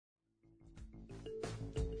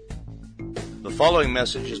The following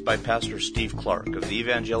message is by Pastor Steve Clark of the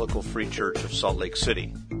Evangelical Free Church of Salt Lake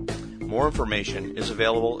City. More information is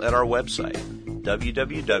available at our website,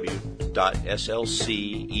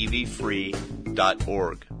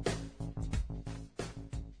 www.slcevfree.org.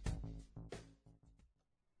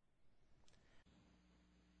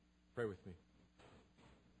 Pray with me.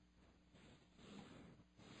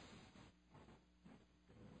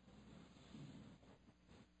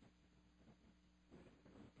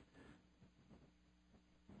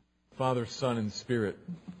 Father, Son, and Spirit,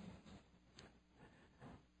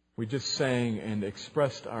 we just sang and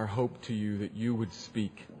expressed our hope to you that you would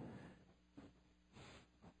speak.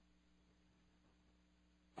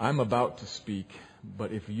 I'm about to speak,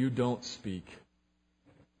 but if you don't speak,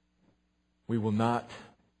 we will not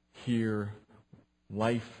hear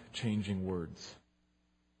life-changing words.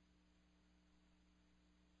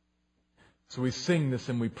 So we sing this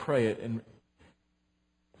and we pray it, and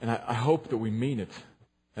I hope that we mean it.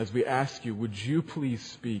 As we ask you, would you please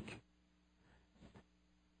speak?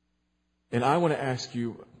 And I want to ask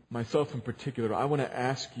you, myself in particular, I want to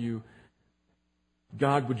ask you,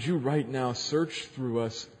 God, would you right now search through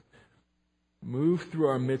us, move through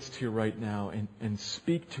our midst here right now, and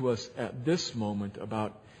speak to us at this moment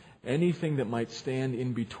about anything that might stand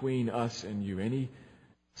in between us and you, any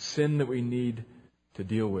sin that we need to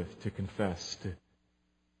deal with, to confess, to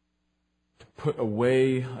put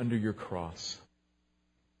away under your cross.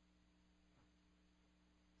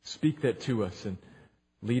 Speak that to us and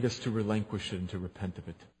lead us to relinquish it and to repent of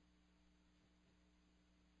it.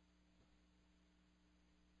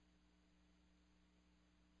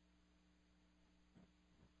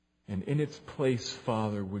 And in its place,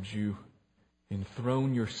 Father, would you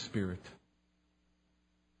enthrone your Spirit?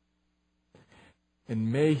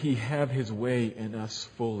 And may He have His way in us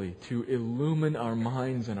fully to illumine our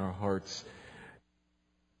minds and our hearts.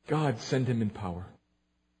 God, send Him in power.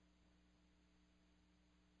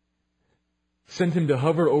 Send Him to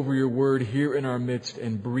hover over your word here in our midst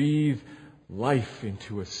and breathe life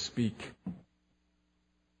into us. Speak.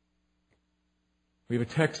 We have a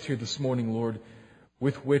text here this morning, Lord,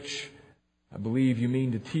 with which I believe you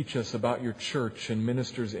mean to teach us about your church and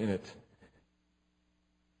ministers in it.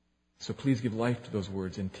 So please give life to those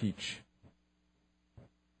words and teach.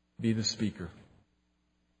 Be the speaker.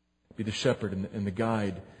 Be the shepherd and the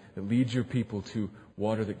guide that leads your people to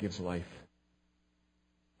water that gives life.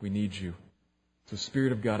 We need you. So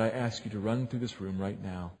Spirit of God, I ask you to run through this room right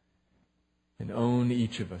now and own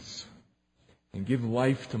each of us and give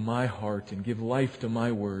life to my heart and give life to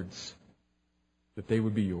my words, that they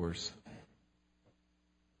would be yours.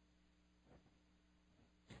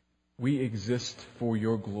 We exist for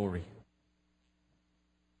your glory,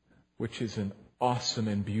 which is an awesome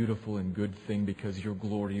and beautiful and good thing, because your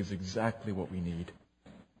glory is exactly what we need.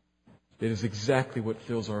 It is exactly what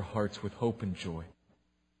fills our hearts with hope and joy.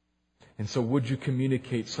 And so would you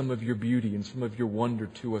communicate some of your beauty and some of your wonder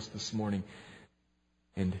to us this morning,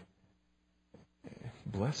 and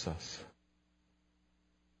bless us.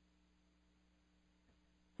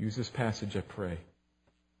 Use this passage, I pray,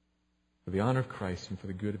 for the honor of Christ and for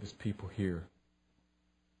the good of His people here.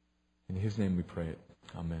 In His name we pray it.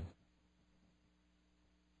 Amen.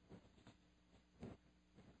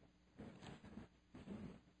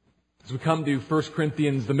 As we come to 1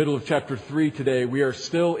 Corinthians, the middle of chapter 3 today, we are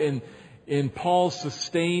still in Paul's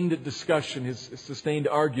sustained discussion, his sustained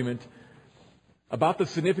argument about the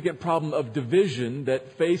significant problem of division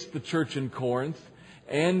that faced the church in Corinth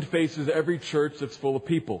and faces every church that's full of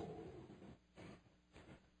people,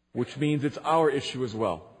 which means it's our issue as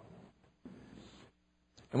well.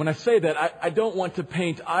 And when I say that, I don't want to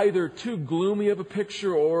paint either too gloomy of a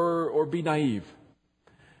picture or be naive.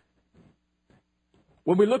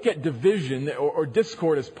 When we look at division or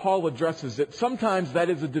discord as Paul addresses it, sometimes that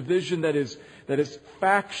is a division that is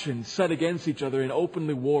factions set against each other and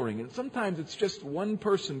openly warring. And sometimes it's just one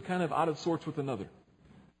person kind of out of sorts with another.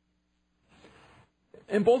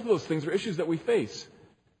 And both of those things are issues that we face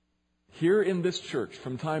here in this church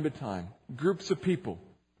from time to time. Groups of people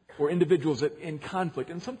or individuals in conflict.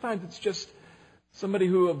 And sometimes it's just somebody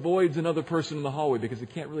who avoids another person in the hallway because they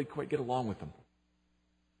can't really quite get along with them.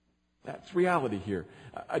 That's reality here.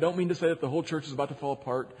 I don't mean to say that the whole church is about to fall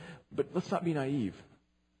apart, but let's not be naive.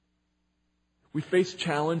 We face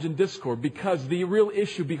challenge and discord because the real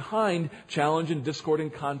issue behind challenge and discord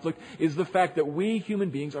and conflict is the fact that we human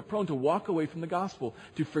beings are prone to walk away from the gospel,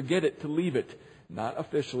 to forget it, to leave it. Not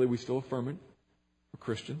officially, we still affirm it. We're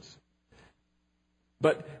Christians.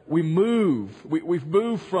 But we've moved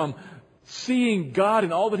from seeing God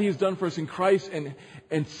and all that He has done for us in Christ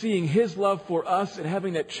and seeing His love for us and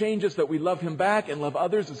having that change us that we love Him back and love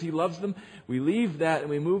others as He loves them, we leave that and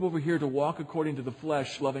we move over here to walk according to the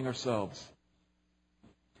flesh, loving ourselves.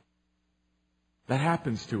 That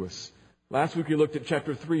happens to us. Last week we looked at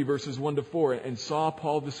chapter 3, verses 1 to 4, and saw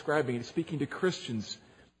Paul describing and speaking to Christians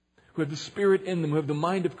who have the Spirit in them, who have the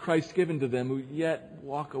mind of Christ given to them, who yet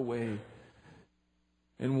walk away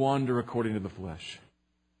and wander according to the flesh,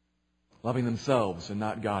 loving themselves and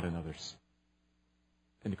not God and others.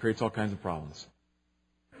 And it creates all kinds of problems.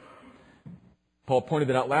 Paul pointed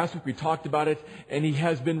that out last week. We talked about it, and he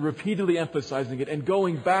has been repeatedly emphasizing it and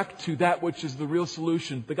going back to that which is the real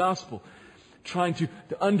solution, the gospel. Trying to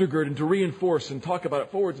undergird and to reinforce and talk about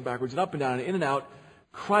it forwards and backwards and up and down and in and out,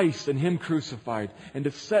 Christ and Him crucified, and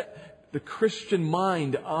to set the Christian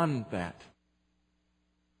mind on that.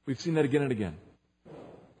 We've seen that again and again.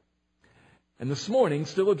 And this morning,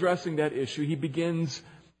 still addressing that issue, he begins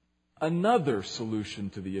another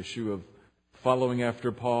solution to the issue of following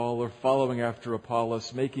after Paul or following after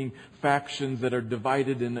Apollos, making factions that are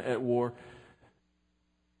divided and at war.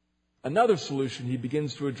 Another solution he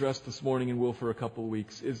begins to address this morning and will for a couple of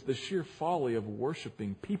weeks is the sheer folly of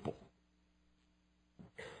worshiping people.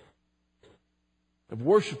 Of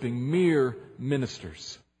worshiping mere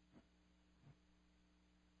ministers.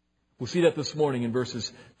 We'll see that this morning in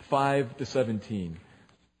verses 5 to 17.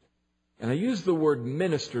 And I use the word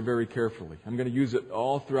minister very carefully. I'm going to use it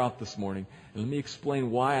all throughout this morning. And let me explain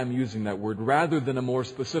why I'm using that word rather than a more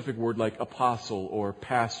specific word like apostle or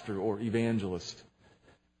pastor or evangelist.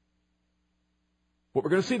 What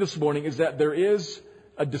we're going to see this morning is that there is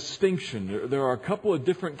a distinction. There are a couple of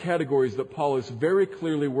different categories that Paul is very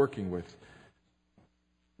clearly working with.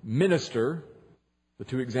 Minister, the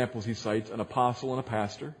two examples he cites, an apostle and a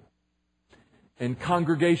pastor. And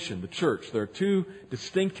congregation, the church. There are two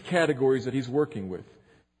distinct categories that he's working with.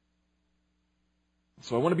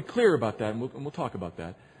 So I want to be clear about that, and we'll talk about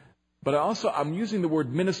that. But I'm using the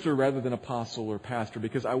word minister rather than apostle or pastor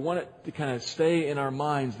because I want it to kind of stay in our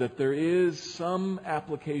minds that there is some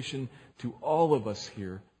application to all of us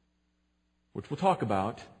here, which we'll talk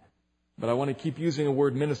about. But I want to keep using a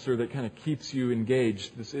word minister that kind of keeps you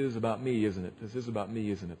engaged. This is about me, isn't it? This is about me,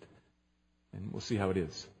 isn't it? And we'll see how it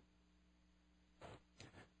is.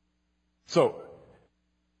 So,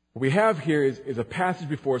 what we have here is a passage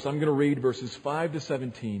before us. I'm going to read verses 5 to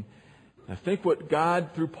 17. I think what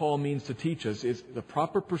God, through Paul, means to teach us is the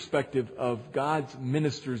proper perspective of God's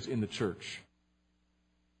ministers in the church.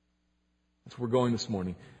 That's where we're going this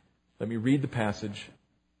morning. Let me read the passage.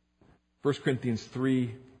 1 Corinthians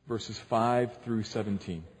 3, verses 5 through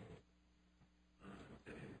 17.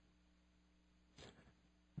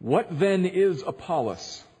 What then is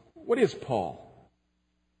Apollos? What is Paul?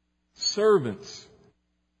 Servants,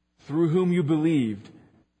 through whom you believed,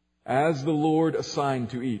 as the Lord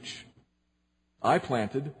assigned to each. I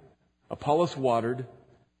planted, Apollos watered,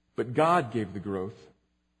 but God gave the growth.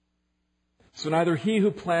 So neither he who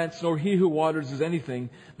plants nor he who waters is anything,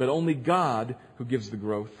 but only God who gives the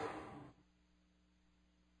growth.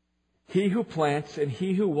 He who plants and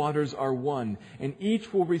he who waters are one, and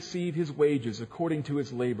each will receive his wages according to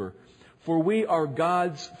his labor. For we are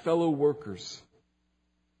God's fellow workers.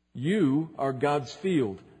 You are God's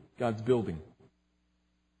field, God's building.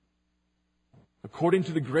 According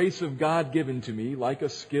to the grace of God given to me, like a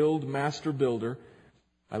skilled master builder,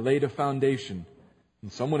 I laid a foundation,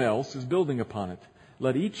 and someone else is building upon it.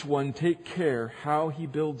 Let each one take care how he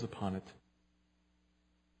builds upon it.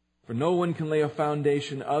 For no one can lay a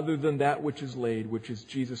foundation other than that which is laid, which is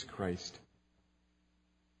Jesus Christ.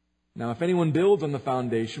 Now if anyone builds on the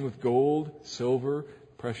foundation with gold, silver,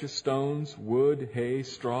 precious stones, wood, hay,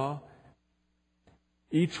 straw,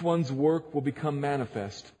 each one's work will become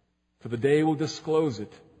manifest, for the day will disclose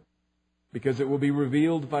it, because it will be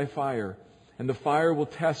revealed by fire, and the fire will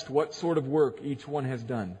test what sort of work each one has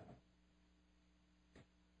done.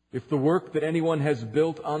 If the work that anyone has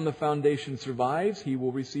built on the foundation survives, he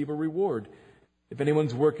will receive a reward. If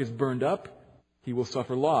anyone's work is burned up, he will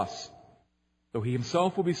suffer loss, though he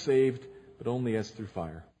himself will be saved, but only as through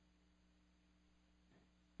fire.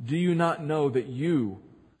 Do you not know that you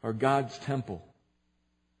are God's temple,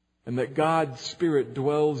 and that God's Spirit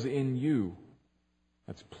dwells in you?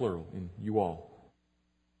 That's plural, in you all.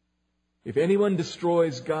 If anyone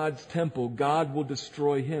destroys God's temple, God will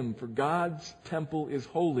destroy him, for God's temple is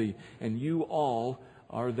holy, and you all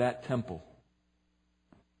are that temple.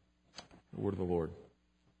 The word of the Lord.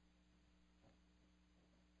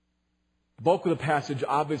 The bulk of the passage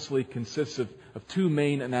obviously consists of two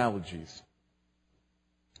main analogies.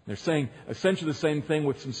 They're saying essentially the same thing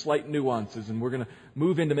with some slight nuances, and we're going to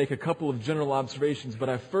move in to make a couple of general observations, but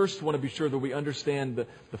I first want to be sure that we understand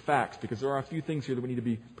the facts, because there are a few things here that we need to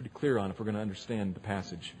be pretty clear on if we're going to understand the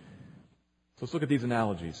passage. So let's look at these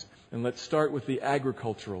analogies, and let's start with the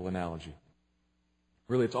agricultural analogy.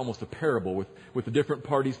 Really, it's almost a parable with the different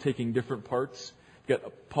parties taking different parts. You've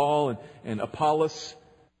got Paul and Apollos.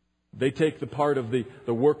 They take the part of the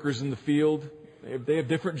workers in the field. They have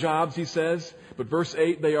different jobs, he says. But verse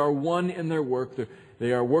 8, they are one in their work.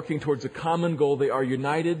 They are working towards a common goal. They are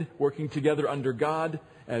united, working together under God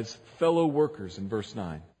as fellow workers in verse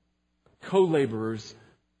 9. Co-laborers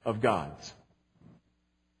of God's.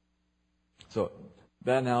 So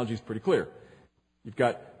that analogy is pretty clear. You've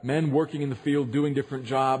got men working in the field, doing different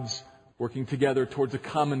jobs, working together towards a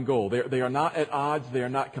common goal. They are not at odds. They are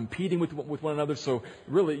not competing with one another. So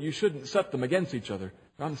really, you shouldn't set them against each other.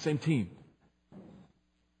 They're on the same team.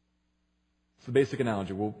 It's the basic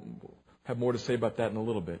analogy. We'll have more to say about that in a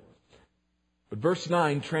little bit. But verse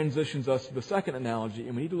 9 transitions us to the second analogy,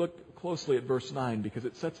 and we need to look closely at verse 9 because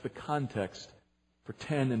it sets the context for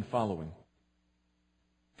 10 and following.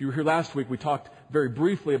 If you were here last week, we talked very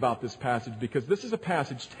briefly about this passage because this is a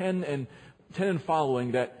passage, 10 and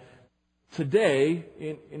following, that today,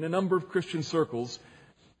 in a number of Christian circles,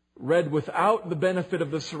 read without the benefit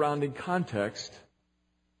of the surrounding context,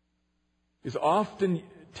 is often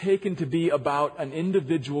taken to be about an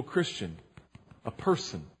individual Christian, a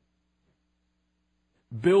person,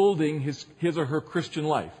 building his or her Christian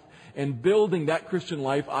life, and building that Christian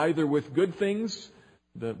life either with good things,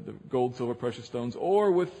 the gold, silver, precious stones,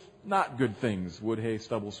 or with not good things, wood, hay,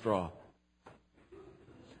 stubble, straw.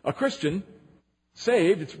 A Christian,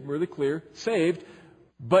 saved, it's really clear, saved,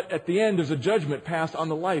 but at the end there's a judgment passed on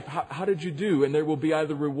the life. How did you do? And there will be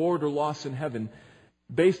either reward or loss in heaven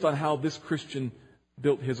based on how this Christian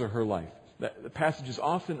built his or her life. The passage is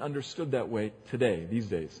often understood that way today, these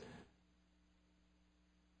days.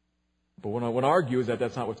 But what I want to argue is that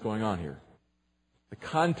that's not what's going on here. The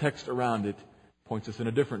context around it points us in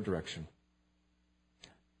a different direction.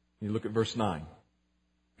 You look at verse 9.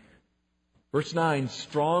 Verse 9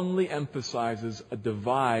 strongly emphasizes a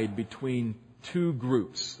divide between two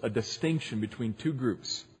groups, a distinction between two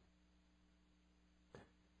groups.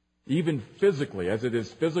 Even physically, as it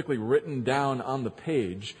is physically written down on the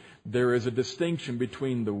page, there is a distinction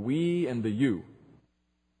between the we and the you.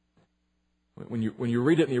 When you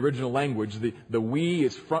read it in the original language, the we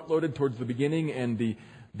is front-loaded towards the beginning and the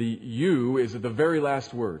you is at the very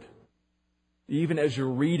last word. Even as you're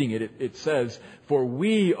reading it, it says, for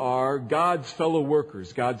we are God's fellow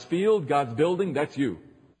workers. God's field, God's building, that's you.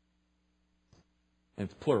 And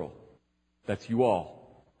it's plural. That's you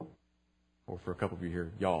all. Or for a couple of you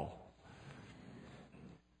here, y'all.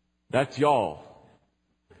 That's y'all.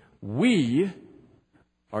 We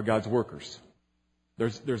are God's workers.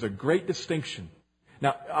 There's a great distinction.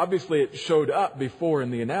 Now, obviously it showed up before in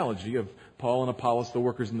the analogy of Paul and Apollos, the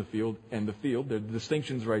workers in the field, and the field. The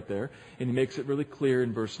distinction's right there, and he makes it really clear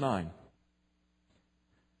in verse 9.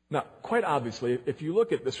 Now, quite obviously, if you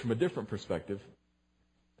look at this from a different perspective,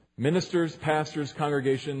 ministers, pastors,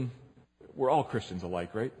 congregation, we're all Christians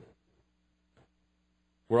alike, right?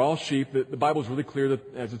 We're all sheep. The Bible's really clear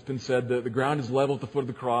that, as it's been said, the ground is level at the foot of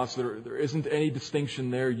the cross. There isn't any distinction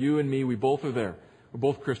there. You and me, we both are there. We're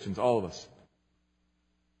both Christians, all of us.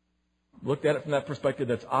 Looked at it from that perspective,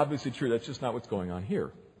 that's obviously true. That's just not what's going on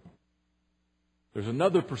here. There's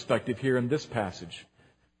another perspective here in this passage.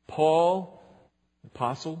 Paul,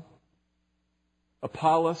 apostle,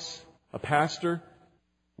 Apollos, a pastor,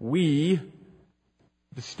 we,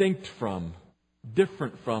 distinct from,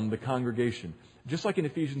 different from the congregation. Just like in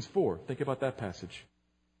Ephesians 4. Think about that passage.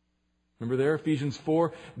 Remember there, Ephesians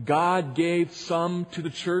 4, God gave some to the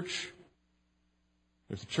church.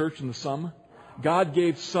 There's a church and the some. God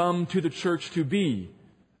gave some to the church to be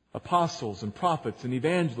apostles and prophets and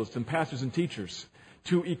evangelists and pastors and teachers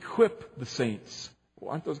to equip the saints.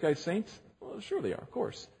 Well, aren't those guys saints? Well, sure they are, of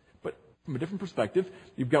course. But from a different perspective,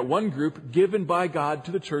 you've got one group given by God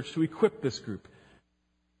to the church to equip this group.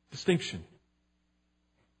 Distinction.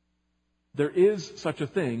 There is such a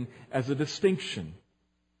thing as a distinction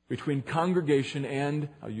between congregation and,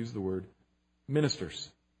 I'll use the word, ministers.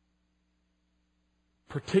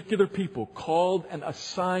 Particular people called and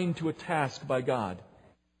assigned to a task by God.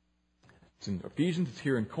 It's in Ephesians, it's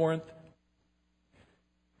here in Corinth.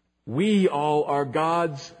 We all are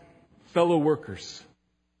God's fellow workers.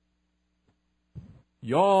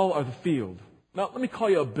 Y'all are the field. Now, let me call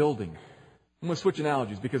you a building. I'm going to switch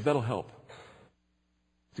analogies because that'll help.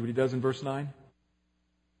 See what he does in verse 9?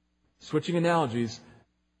 Switching analogies,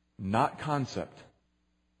 not concept.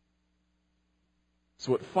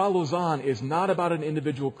 So what follows on is not about an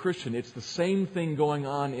individual Christian. It's the same thing going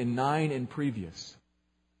on in 9 and previous.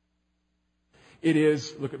 It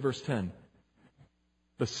is, look at verse 10,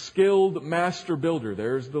 the skilled master builder.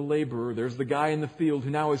 There's the laborer. There's the guy in the field who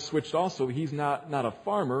now is switched also. He's not a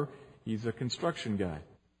farmer. He's a construction guy.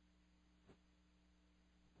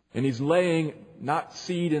 And he's laying not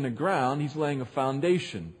seed in the ground. He's laying a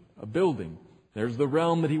foundation, a building. There's the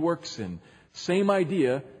realm that he works in. Same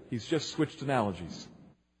idea. He's just switched analogies.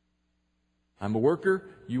 I'm a worker.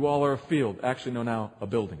 You all are a field. Actually, no, now a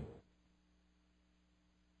building.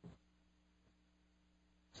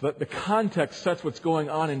 So that the context sets what's going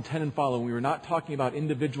on in 10 and following. We are not talking about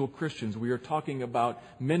individual Christians. We are talking about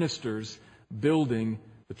ministers building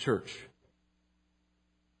the church.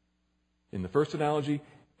 In the first analogy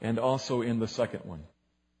and also in the second one.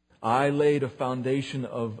 I laid a foundation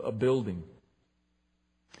of a building.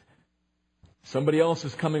 Somebody else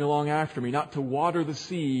is coming along after me, not to water the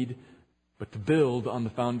seed, but to build on the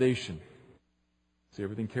foundation. See,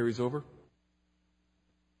 everything carries over?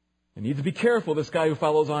 I need to be careful, this guy who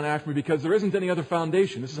follows on after me, because there isn't any other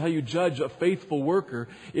foundation. This is how you judge a faithful worker.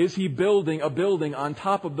 Is he building a building on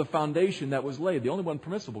top of the foundation that was laid? The only one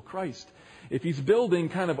permissible, Christ. If he's building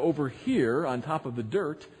kind of over here on top of the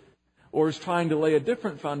dirt, or is trying to lay a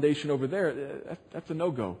different foundation over there, that's a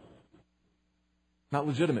no-go. Not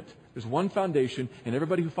legitimate. There's one foundation, and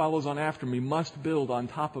everybody who follows on after me must build on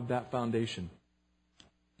top of that foundation.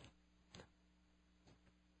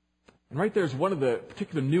 And right there is one of the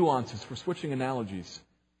particular nuances for switching analogies.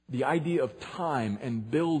 The idea of time and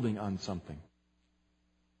building on something.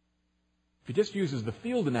 If he just uses the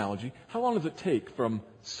field analogy, how long does it take from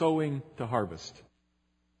sowing to harvest?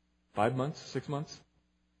 5 months? 6 months?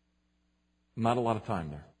 Not a lot of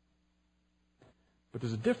time there. But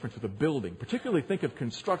there's a difference with a building. Particularly think of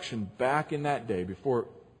construction back in that day before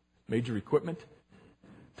major equipment.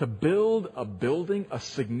 To build a building, a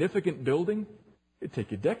significant building, it'd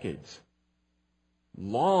take you decades.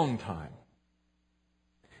 Long time.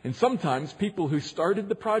 And sometimes people who started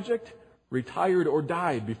the project retired or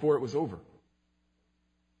died before it was over.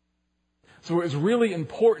 So it was really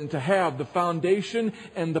important to have the foundation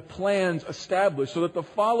and the plans established so that the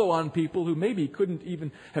follow-on people who maybe couldn't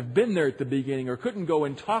even have been there at the beginning or couldn't go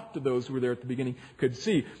and talk to those who were there at the beginning could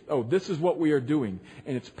see, oh, this is what we are doing.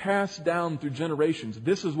 And it's passed down through generations.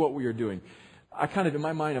 This is what we are doing. In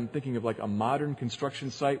my mind, I'm thinking of like a modern construction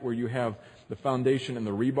site where you have the foundation and the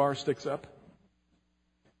rebar sticks up.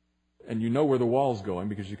 And you know where the wall's going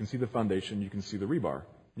because you can see the foundation, you can see the rebar.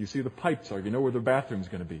 You see the pipes are, you know where the bathroom's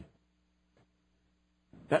going to be.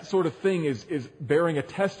 That sort of thing is bearing a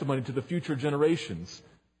testimony to the future generations.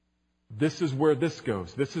 This is where this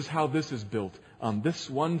goes. This is how this is built. This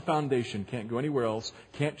one foundation can't go anywhere else,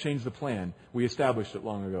 can't change the plan. We established it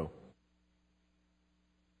long ago.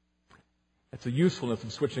 That's a usefulness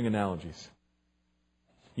of switching analogies.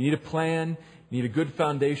 You need a plan, you need a good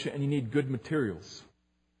foundation, and you need good materials.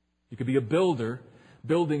 You could be a builder,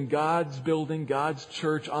 building God's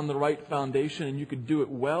church on the right foundation, and you could do it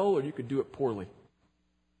well or you could do it poorly.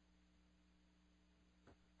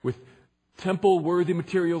 With temple-worthy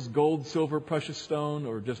materials, gold, silver, precious stone,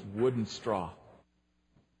 or just wood and straw.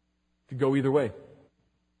 It could go either way.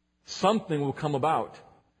 Something will come about.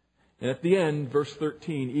 And at the end, verse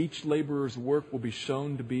 13, each laborer's work will be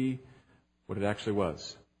shown to be what it actually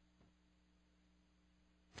was.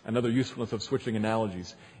 Another usefulness of switching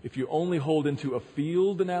analogies. If you only hold into a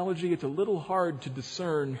field analogy, it's a little hard to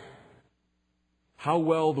discern how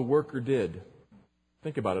well the worker did.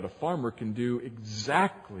 Think about it. A farmer can do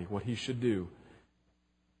exactly what he should do,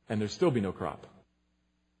 and there'll still be no crop.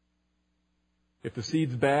 If the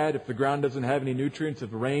seed's bad, if the ground doesn't have any nutrients, if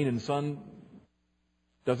rain and sun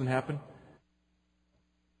doesn't happen,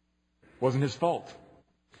 it wasn't his fault.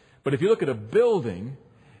 But if you look at a building,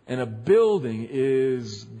 and a building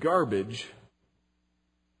is garbage,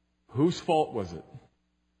 whose fault was it?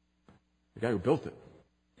 The guy who built it.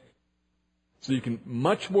 So you can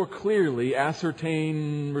much more clearly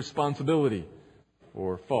ascertain responsibility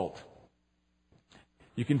or fault.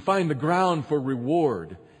 You can find the ground for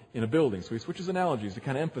reward in a building. So he switches analogies to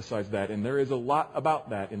kind of emphasize that, and there is a lot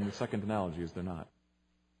about that in the second analogy, is there not?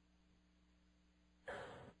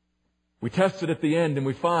 We test it at the end and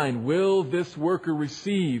we find, will this worker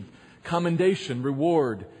receive commendation,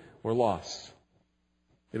 reward, or loss?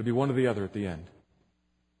 It'll be one or the other at the end,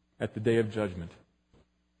 at the day of judgment.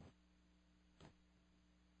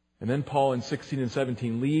 And then Paul in 16 and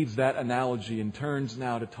 17 leaves that analogy and turns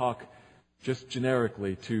now to talk just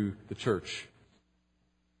generically to the church.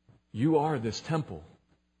 You are this temple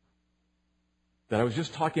that I was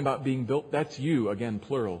just talking about being built. That's you, again,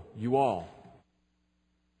 plural. You all.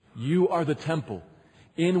 You are the temple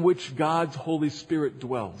in which God's Holy Spirit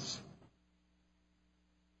dwells.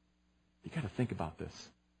 You got to think about this.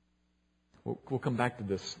 We'll come back to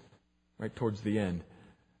this right towards the end.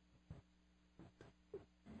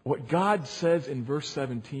 What God says in verse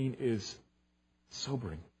 17 is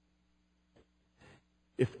sobering.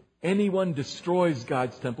 If anyone destroys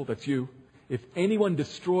God's temple, that's you. If anyone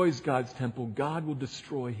destroys God's temple, God will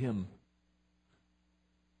destroy him.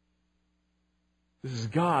 This is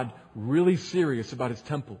God really serious about His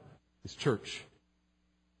temple, His church.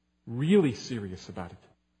 Really serious about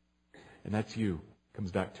it. And that's you.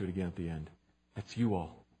 Comes back to it again at the end. That's you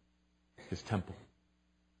all. His temple.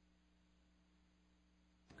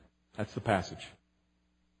 That's the passage.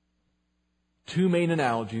 Two main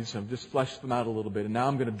analogies. I've just fleshed them out a little bit. And now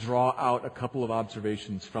I'm going to draw out a couple of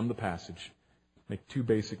observations from the passage. Make two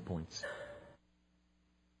basic points.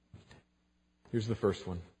 Here's the first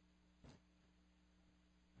one.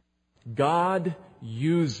 God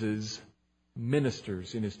uses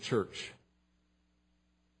ministers in His church.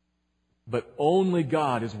 But only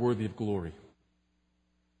God is worthy of glory.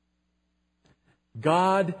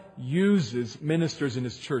 God uses ministers in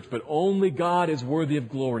His church, but only God is worthy of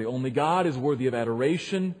glory. Only God is worthy of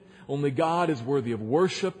adoration. Only God is worthy of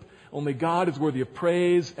worship. Only God is worthy of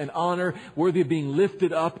praise and honor, worthy of being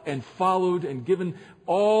lifted up and followed and given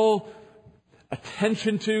all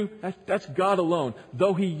attention to. That's God alone,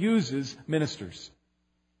 though He uses ministers.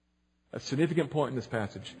 A significant point in this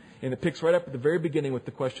passage. And it picks right up at the very beginning with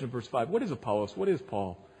the question of verse 5. What is Apollos? What is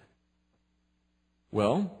Paul?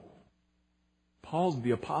 Well, Paul's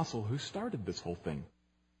the apostle who started this whole thing.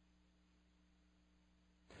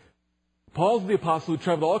 Paul's the apostle who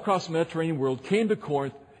traveled all across the Mediterranean world, came to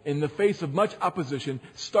Corinth, in the face of much opposition,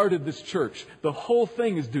 started this church. The whole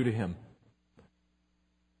thing is due to him.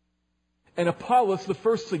 And Apollos, the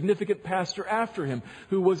first significant pastor after him,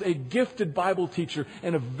 who was a gifted Bible teacher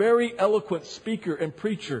and a very eloquent speaker and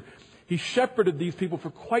preacher. He shepherded these people for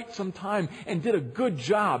quite some time and did a good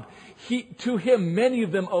job. To him, many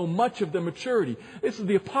of them owe much of their maturity. This is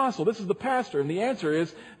the apostle. This is the pastor. And the answer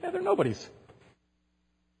is, they're nobodies.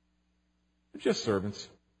 They're just servants.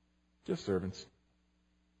 Just servants.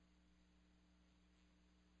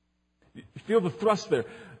 You feel the thrust there.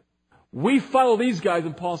 We follow these guys,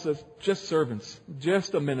 and Paul says, just servants,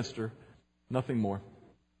 just a minister, nothing more.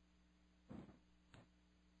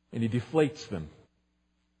 And he deflates them.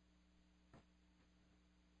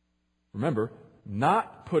 Remember,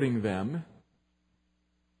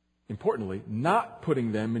 importantly, not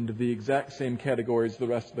putting them into the exact same category as the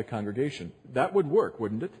rest of the congregation. That would work,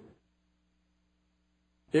 wouldn't it?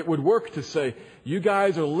 It would work to say, you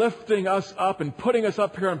guys are lifting us up and putting us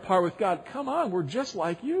up here on par with God. Come on, we're just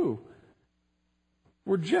like you.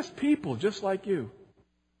 We're just people, just like you.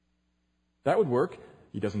 That would work.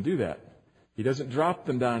 He doesn't do that. He doesn't drop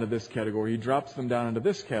them down to this category. He drops them down into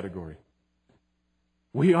this category.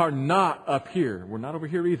 We are not up here. We're not over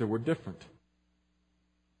here either. We're different.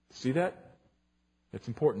 See that? That's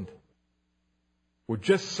important. We're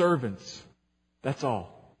just servants. That's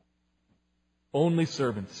all. Only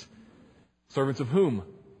servants. Servants of whom?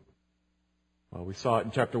 Well, we saw it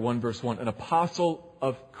in chapter 1, verse 1. An apostle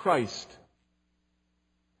of Christ.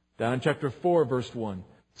 Down in chapter 4, verse 1.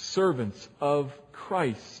 Servants of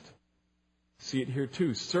Christ. See it here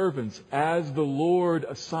too. Servants as the Lord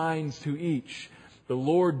assigns to each. The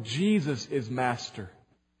Lord Jesus is master.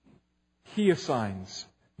 He assigns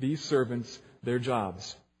these servants their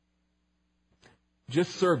jobs.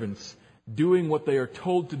 Just servants doing what they are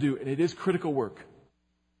told to do, and it is critical work.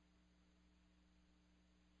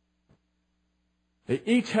 They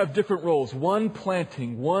each have different roles. One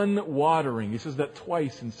planting, one watering. He says that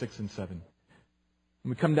twice in 6 and 7. And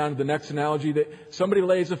we come down to the next analogy that somebody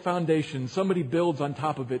lays a foundation, somebody builds on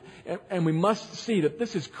top of it, and we must see that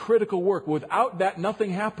this is critical work. Without that,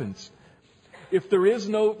 nothing happens. If there is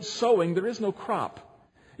no sowing, there is no crop.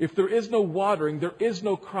 If there is no watering, there is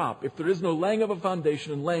no crop. If there is no laying of a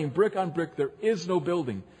foundation and laying brick on brick, there is no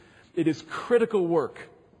building. It is critical work.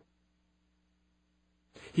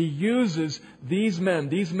 He uses these men,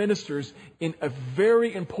 these ministers, in a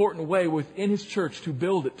very important way within His church to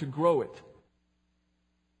build it, to grow it.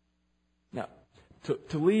 Now,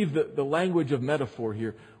 to leave the language of metaphor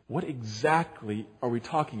here, what exactly are we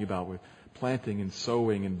talking about with planting and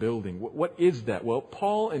sowing and building? What is that? Well,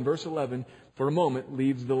 Paul in verse 11, for a moment,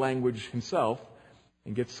 leaves the language himself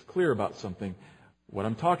and gets clear about something. What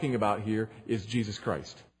I'm talking about here is Jesus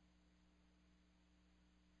Christ.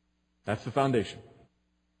 That's the foundation.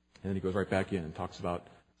 And then he goes right back in and talks about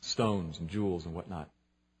stones and jewels and whatnot.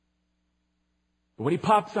 But when he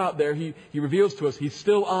pops out there, he reveals to us he's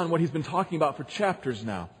still on what he's been talking about for chapters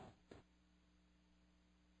now.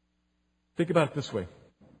 Think about it this way.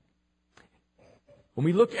 When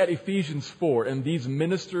we look at Ephesians 4, and these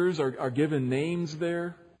ministers are given names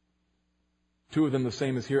there, two of them the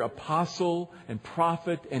same as here, apostle and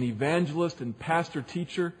prophet and evangelist and pastor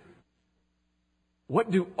teacher. What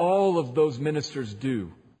do all of those ministers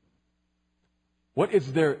do? What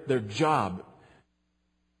is their job?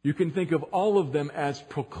 You can think of all of them as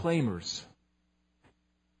proclaimers.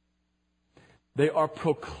 They are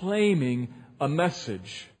proclaiming a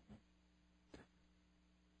message.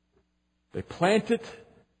 They plant it,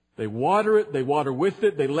 they water with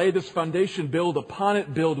it, they lay this foundation, build upon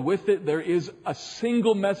it, build with it. There is a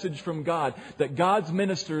single message from God that God's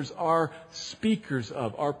ministers are speakers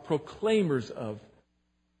of, are proclaimers of.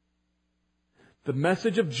 The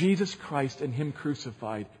message of Jesus Christ and Him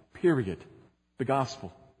crucified, period. The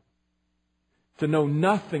gospel. To know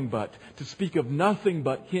nothing but, to speak of nothing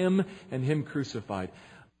but Him and Him crucified.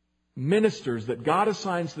 Ministers that God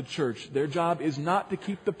assigns the church, their job is not to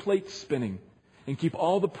keep the plates spinning and keep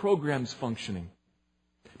all the programs functioning,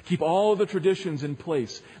 to keep all the traditions in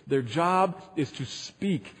place. Their job is to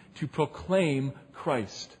speak, to proclaim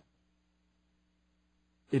Christ.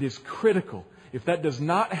 It is critical. If that does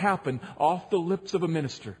not happen off the lips of a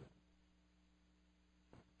minister,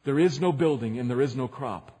 there is no building and there is no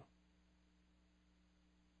crop.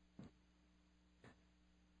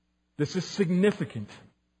 This is significant.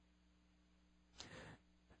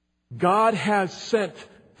 God has sent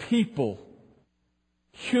people,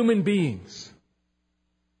 human beings,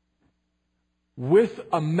 with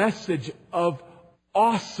a message of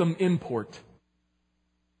awesome import.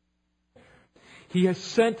 He has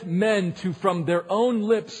sent men to, from their own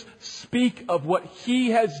lips, speak of what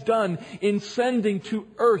He has done in sending to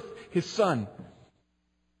earth His Son.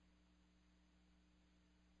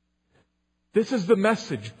 This is the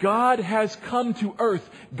message. God has come to earth.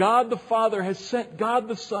 God the Father has sent God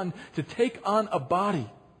the Son to take on a body.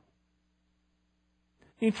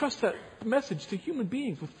 He entrusts that message to human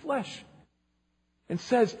beings with flesh and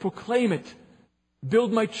says, proclaim it.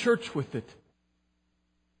 Build my church with it.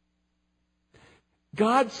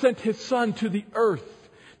 God sent His Son to the earth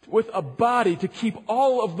with a body to keep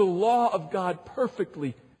all of the law of God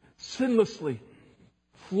perfectly, sinlessly,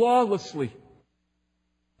 flawlessly.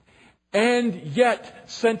 And yet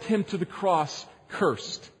sent Him to the cross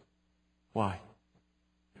cursed. Why?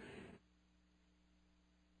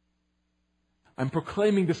 I'm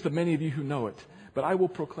proclaiming this to many of you who know it, but I will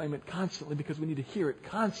proclaim it constantly because we need to hear it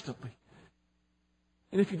constantly.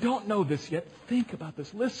 And if you don't know this yet, think about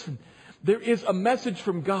this. Listen, there is a message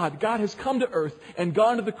from God. God has come to earth and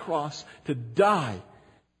gone to the cross to die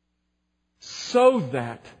so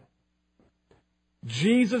that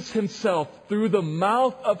Jesus Himself, through the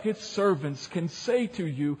mouth of His servants, can say to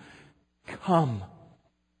you, come.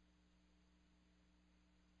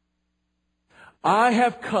 I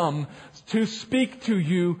have come to speak to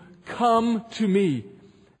you. Come to me.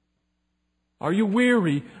 Are you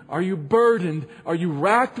weary? Are you burdened? Are you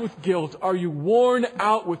racked with guilt? Are you worn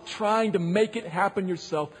out with trying to make it happen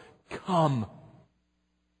yourself? Come.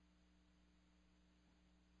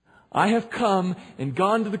 I have come and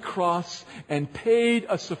gone to the cross and paid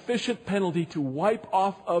a sufficient penalty to wipe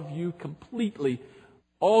off of you completely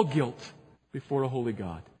all guilt before a holy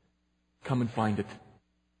God. Come and find it.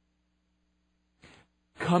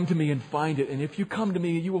 Come to me and find it. And if you come to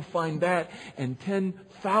me, you will find that and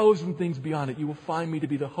 10,000 things beyond it. You will find me to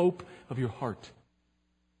be the hope of your heart.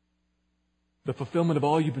 The fulfillment of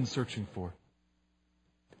all you've been searching for.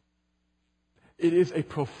 It is a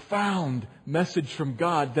profound message from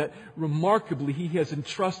God that remarkably He has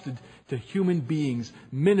entrusted to human beings,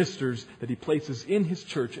 ministers that He places in His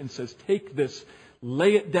church and says, take this,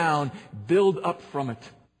 lay it down, build up from it,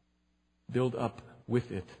 build up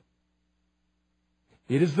with it.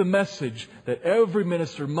 It is the message that every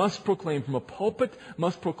minister must proclaim from a pulpit,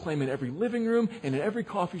 must proclaim in every living room and in every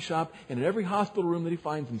coffee shop and in every hospital room that he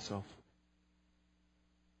finds himself.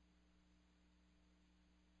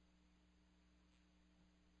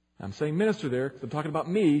 I'm saying minister there because I'm talking about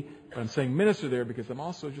me, but I'm saying minister there because I'm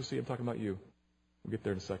also, as you'll see, I'm talking about you. We'll get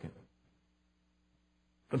there in a second.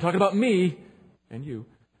 I'm talking about me and you.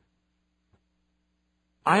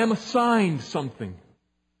 I am assigned something.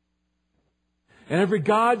 And every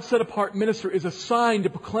God-set-apart minister is assigned to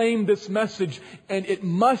proclaim this message, and it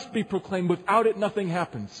must be proclaimed. Without it, nothing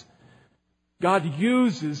happens. God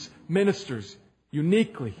uses ministers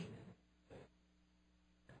uniquely.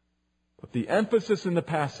 But the emphasis in the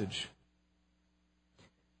passage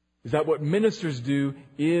is that what ministers do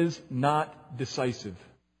is not decisive.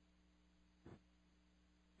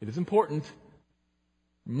 It is important.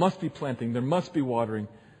 There must be planting. There must be watering.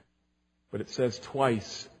 But it says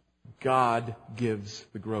twice, God gives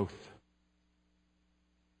the growth.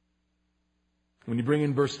 When you bring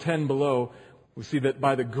in verse 10 below, we see that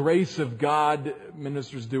by the grace of God,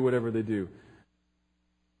 ministers do whatever they do.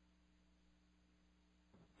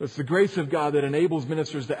 It's the grace of God that enables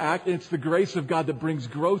ministers to act, and it's the grace of God that brings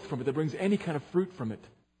growth from it, that brings any kind of fruit from it.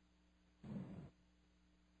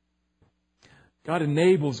 God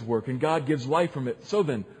enables work, and God gives life from it. So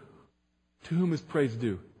then, to whom is praise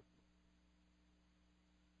due?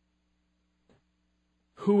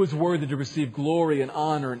 Who is worthy to receive glory and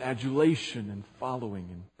honor and adulation and following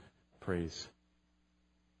and praise?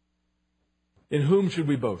 In whom should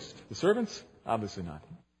we boast? The servants? Obviously not.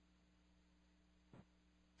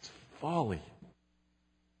 It's folly.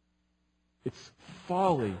 It's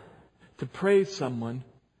folly to praise someone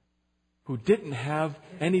who didn't have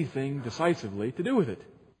anything decisively to do with it.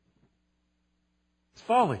 It's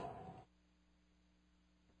folly.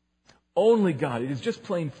 Only God. It is just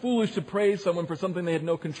plain foolish to praise someone for something they had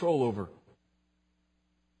no control over.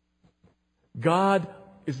 God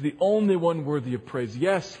is the only one worthy of praise.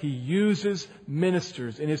 Yes, He uses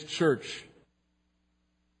ministers in His church.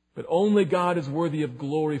 But only God is worthy of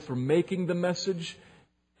glory for making the message,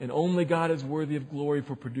 and only God is worthy of glory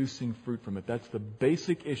for producing fruit from it. That's the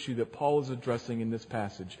basic issue that Paul is addressing in this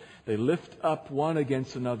passage. They lift up one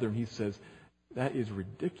against another, and he says, that is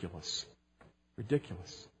ridiculous.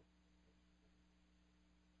 Ridiculous.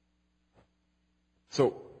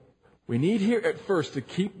 So, we need here at first to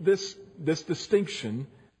keep this distinction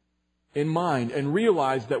in mind and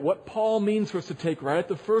realize that what Paul means for us to take right at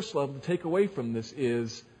the first level, to take away from this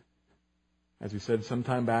is, as we said some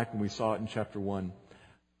time back when we saw it in chapter 1,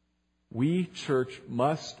 we, church,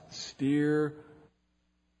 must steer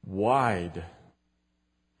wide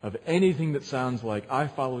of anything that sounds like, I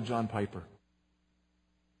follow John Piper.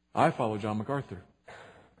 I follow John MacArthur.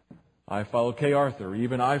 I follow Kay Arthur.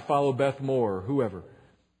 Even I follow Beth Moore, or whoever.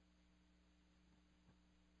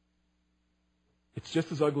 It's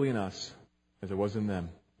just as ugly in us as it was in them.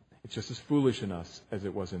 It's just as foolish in us as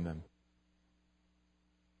it was in them.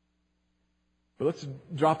 But let's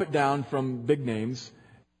drop it down from big names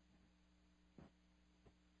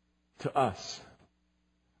to us.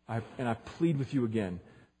 And I plead with you again,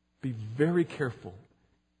 be very careful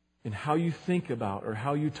in how you think about or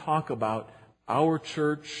how you talk about our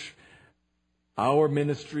church, our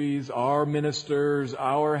ministries, our ministers,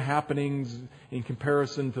 our happenings in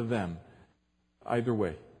comparison to them. Either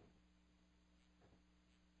way.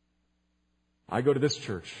 I go to this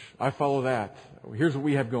church. I follow that. Here's what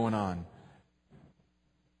we have going on.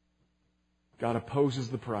 God opposes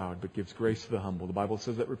the proud, but gives grace to the humble. The Bible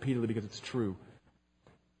says that repeatedly because it's true.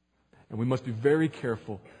 And we must be very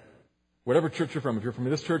careful, whatever church you're from, if you're from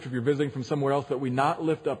this church, if you're visiting from somewhere else, that we not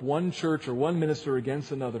lift up one church or one minister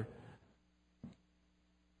against another.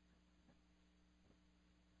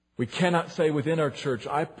 We cannot say within our church,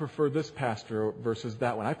 I prefer this pastor versus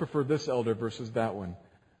that one. I prefer this elder versus that one.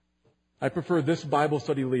 I prefer this Bible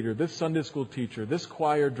study leader, this Sunday school teacher, this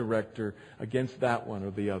choir director against that one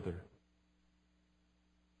or the other.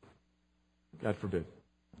 God forbid.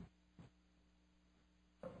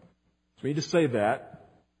 So we need to say that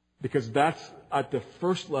because that's at the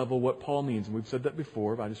first level what Paul means. And we've said that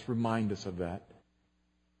before, but I just remind us of that.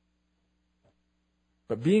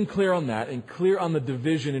 But being clear on that and clear on the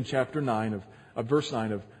division in chapter 9 of verse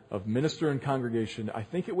 9 of minister and congregation, I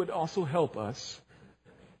think it would also help us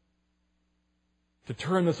to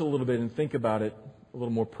turn this a little bit and think about it a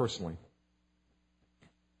little more personally.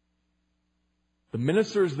 The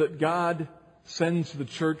ministers that God sends to the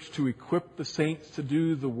church to equip the saints to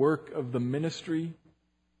do the work of the ministry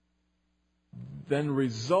then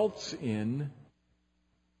results in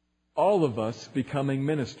all of us becoming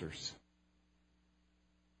ministers.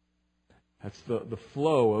 That's the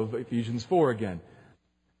flow of Ephesians 4 again.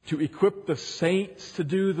 To equip the saints to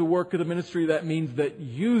do the work of the ministry, that means that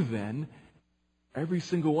you then, every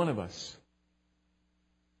single one of us,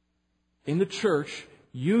 in the church,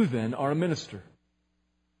 you then are a minister.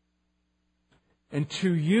 And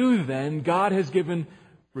to you then, God has given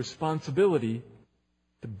responsibility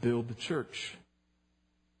to build the church.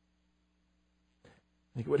 I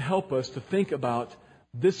think it would help us to think about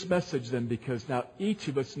this message then, because now each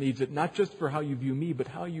of us needs it, not just for how you view me, but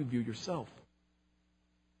how you view yourself.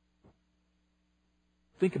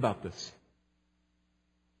 Think about this.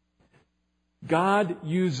 God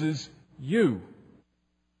uses you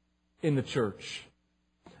in the church,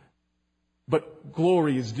 but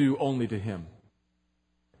glory is due only to Him.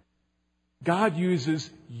 God uses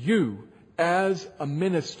you as a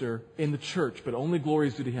minister in the church, but only glory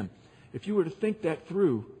is due to Him. If you were to think that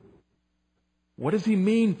through, what does He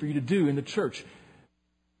mean for you to do in the church?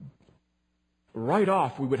 right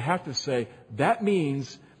off we would have to say, that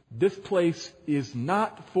means this place is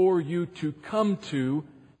not for you to come to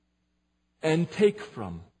and take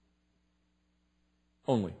from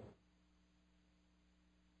only.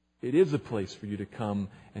 It is a place for you to come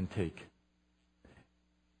and take,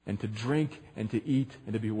 and to drink and to eat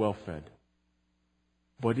and to be well fed.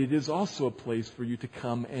 But it is also a place for you to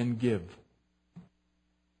come and give,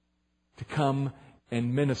 to come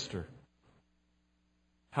and minister.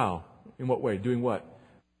 How? In what way? Doing what?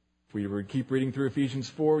 If we were to keep reading through Ephesians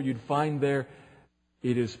 4, you'd find there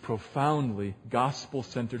it is profoundly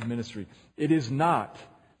gospel-centered ministry. It is not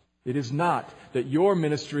that your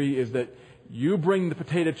ministry is that you bring the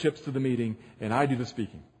potato chips to the meeting and I do the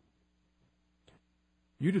speaking.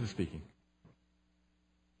 You do the speaking.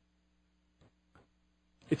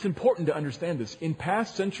 It's important to understand this. In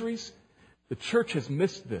past centuries, the church has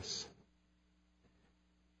missed this.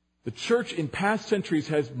 The church in past centuries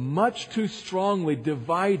has much too strongly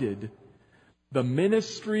divided the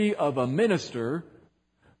ministry of a minister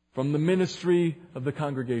from the ministry of the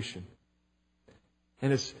congregation.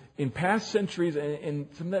 And it's in past centuries, and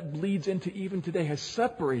some of that bleeds into even today, has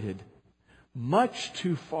separated much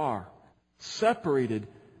too far, separated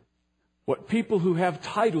what people who have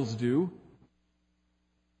titles do.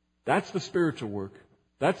 That's the spiritual work.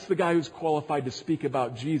 That's the guy who's qualified to speak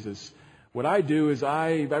about Jesus. What I do is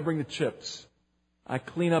I bring the chips. I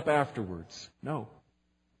clean up afterwards. No.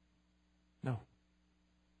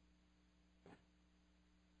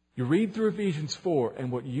 You read through Ephesians 4,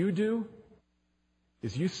 and what you do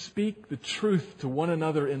is you speak the truth to one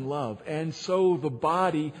another in love. And so the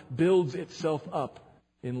body builds itself up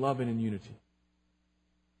in love and in unity.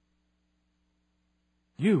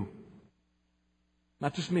 You.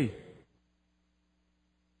 Not just me.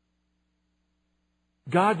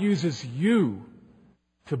 God uses you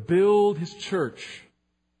to build His church,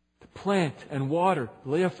 to plant and water,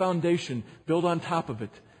 lay a foundation, build on top of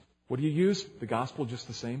it. What do you use? The gospel, just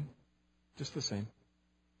the same. Just the same.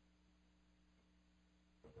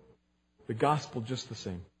 The gospel, just the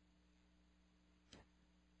same.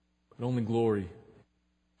 But only glory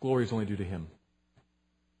is only due to Him.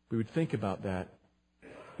 We would think about that.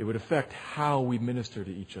 It would affect how we minister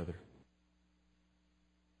to each other.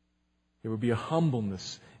 There would be a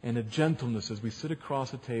humbleness and a gentleness as we sit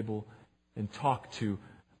across a table and talk to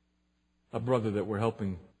a brother that we're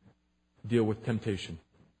helping deal with temptation.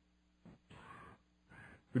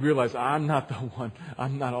 We'd realize, I'm not the one,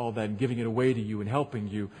 I'm not all that, and giving it away to you and helping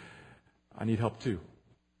you. I need help too.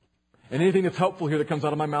 And anything that's helpful here that comes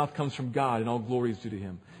out of my mouth comes from God, and all glory is due to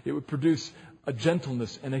Him. It would produce a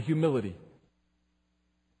gentleness and a humility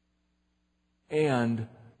and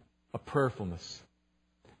a prayerfulness.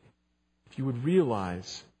 If you would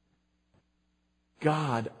realize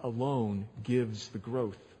God alone gives the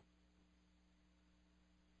growth.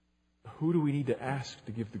 Who do we need to ask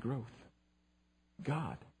to give the growth?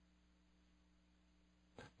 God.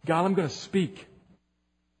 God, I'm going to speak.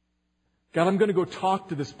 God, I'm going to go talk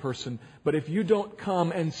to this person, but if you don't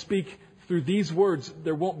come and speak through these words,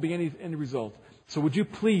 there won't be any result. So would you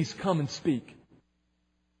please come and speak?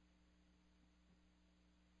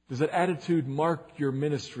 Does that attitude mark your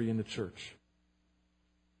ministry in the church?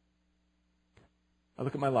 I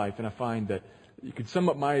look at my life and I find that you could sum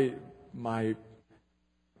up my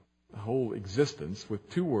whole existence with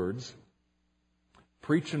two words: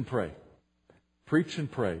 preach and pray. Preach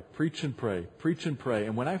and pray. Preach and pray. Preach and pray.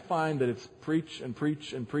 And when I find that it's preach and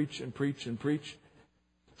preach and preach and preach and preach,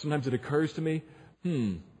 sometimes it occurs to me,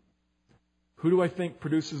 who do I think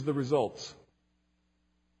produces the results?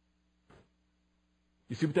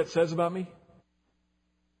 You see what that says about me?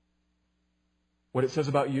 What it says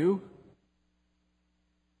about you?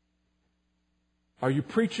 Are you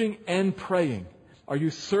preaching and praying? Are you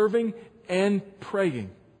serving and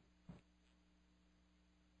praying?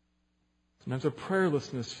 Sometimes our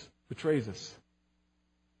prayerlessness betrays us.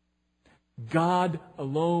 God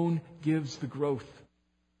alone gives the growth.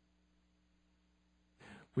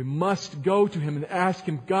 We must go to Him and ask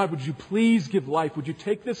Him, God, would you please give life? Would you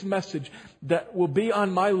take this message that will be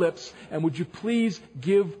on my lips and would you please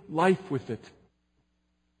give life with it?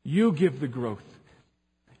 You give the growth.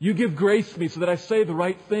 You give grace to me so that I say the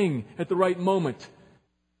right thing at the right moment.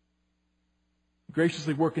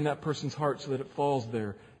 Graciously work in that person's heart so that it falls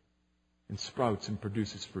there and sprouts and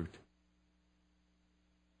produces fruit.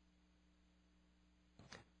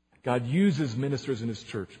 God uses ministers in His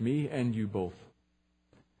church, me and you both.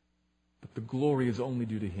 But the glory is only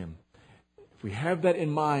due to Him. If we have that in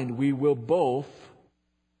mind, we will both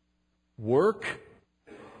work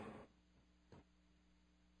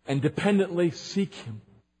and dependently seek Him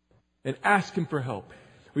and ask Him for help.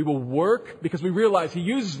 We will work because we realize He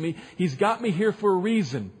uses me. He's got me here for a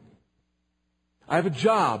reason. I have a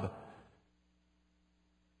job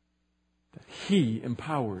that He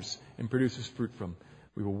empowers and produces fruit from.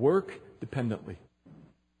 We will work dependently.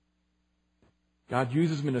 God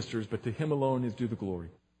uses ministers, but to Him alone is due the glory.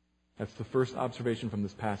 That's the first observation from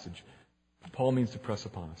this passage. Paul means to press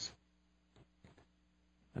upon us.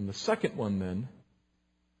 And the second one then,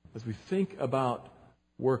 as we think about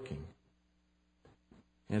working,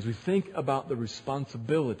 and as we think about the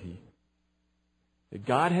responsibility that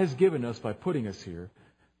God has given us by putting us here,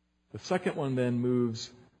 the second one then moves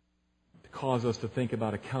to cause us to think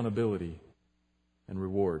about accountability and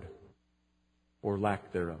reward, or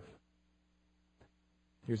lack thereof.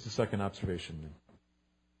 Here's the second observation then.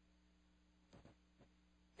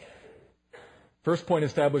 First point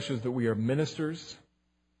establishes that we are ministers,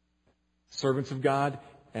 servants of God,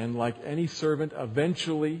 and like any servant,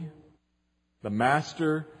 eventually the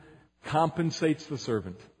master compensates the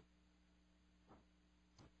servant.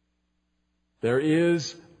 There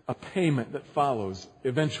is a payment that follows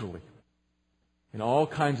eventually in all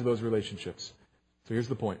kinds of those relationships. So here's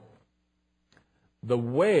the point. The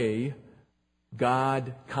way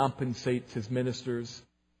God compensates His ministers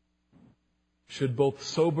should both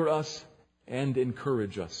sober us and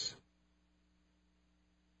encourage us.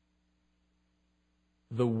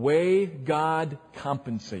 The way God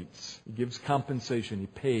compensates, He gives compensation, He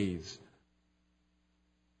pays.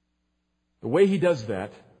 The way He does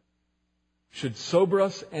that should sober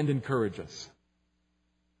us and encourage us.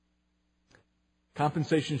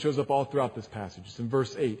 Compensation shows up all throughout this passage. It's in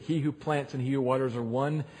verse 8. He who plants and he who waters are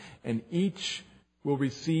one, and each will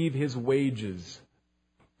receive his wages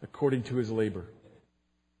according to his labor.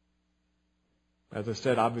 As I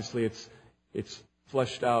said, obviously it's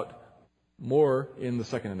fleshed out more in the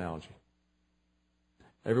second analogy.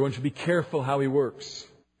 Everyone should be careful how he works.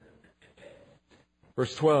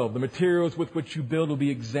 Verse 12, the materials with which you build will be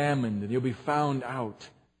examined and you'll be found out.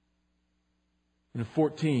 And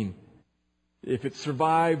 14, if it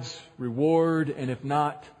survives, reward, and if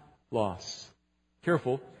not, loss.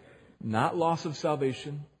 Careful, not loss of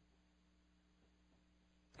salvation.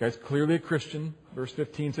 This guy's clearly a Christian. Verse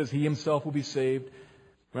 15 says he himself will be saved.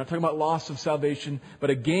 We're not talking about loss of salvation, but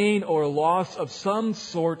a gain or a loss of some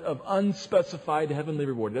sort of unspecified heavenly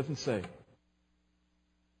reward. It doesn't say.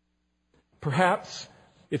 Perhaps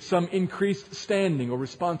it's some increased standing or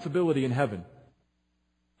responsibility in heaven.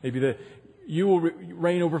 Maybe you will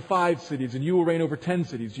reign over 5 cities and you will reign over 10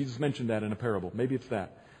 cities. Jesus mentioned that in a parable. Maybe it's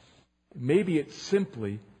that. Maybe it's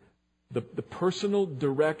simply the personal,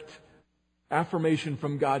 direct affirmation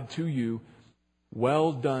from God to you,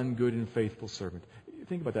 well done, good and faithful servant.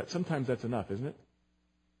 Think about that. Sometimes that's enough, isn't it?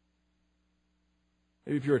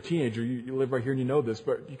 Maybe if you're a teenager, you live right here and you know this,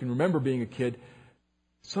 but you can remember being a kid.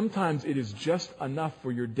 Sometimes it is just enough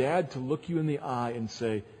for your dad to look you in the eye and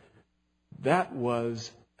say, that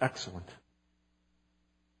was excellent.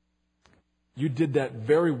 You did that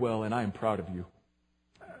very well and I am proud of you.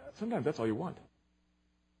 Sometimes that's all you want.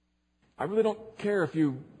 I really don't care if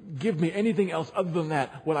you give me anything else other than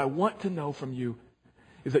that. What I want to know from you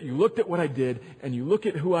is that you looked at what I did and you look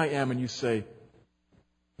at who I am and you say,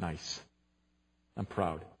 nice. I'm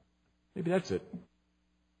proud. Maybe that's it.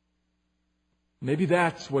 Maybe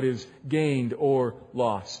that's what is gained or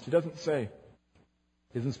lost. It doesn't say.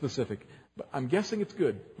 It isn't specific. But I'm guessing it's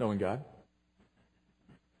good, knowing God.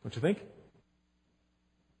 Don't you think?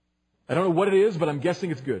 I don't know what it is, but I'm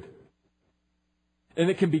guessing it's good. And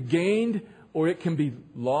it can be gained or it can be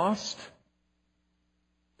lost,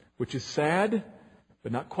 which is sad,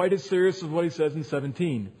 but not quite as serious as what he says in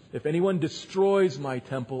 17. If anyone destroys my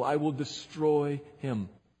temple, I will destroy him.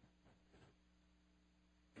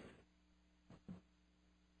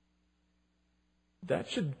 That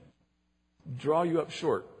should draw you up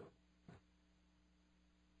short.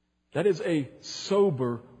 That is a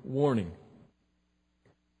sober warning.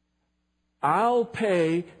 I'll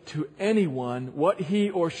pay to anyone what he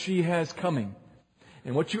or she has coming.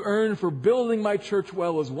 And what you earn for building my church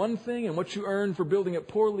well is one thing, and what you earn for building it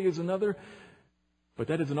poorly is another. But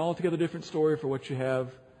that is an altogether different story for what you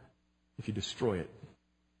have if you destroy it.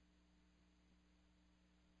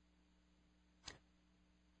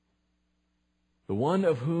 The one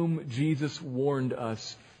of whom Jesus warned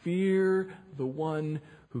us, fear the one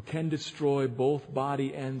who can destroy both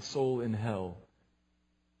body and soul in hell,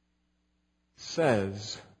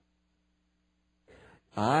 says,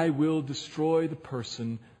 I will destroy the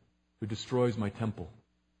person who destroys my temple,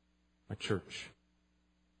 my church.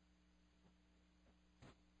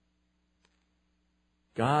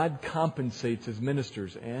 God compensates His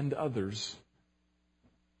ministers and others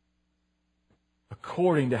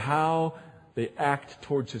according to how they act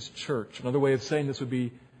towards His church. Another way of saying this would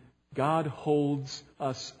be, God holds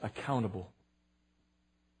us accountable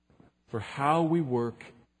for how we work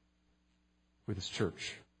with His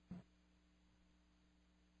church.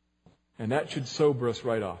 And that should sober us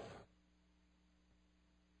right off.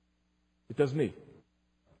 It does me.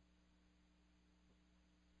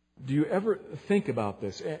 Do you ever think about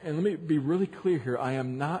this? And let me be really clear here. I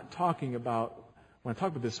am not talking about, when I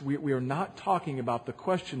talk about this, we are not talking about the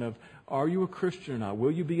question of, are you a Christian or not?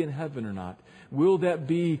 Will you be in heaven or not? Will that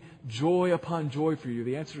be joy upon joy for you?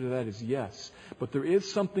 The answer to that is yes. But there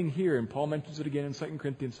is something here, and Paul mentions it again in 2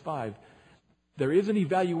 Corinthians 5. There is an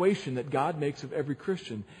evaluation that God makes of every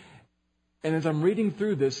Christian. And as I'm reading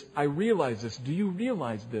through this, I realize this. Do you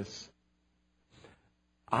realize this?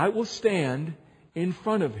 I will stand in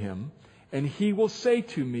front of Him, and He will say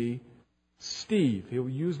to me, Steve. He'll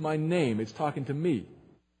use my name. It's talking to me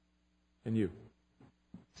and you.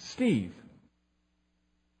 Steve,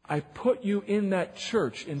 I put you in that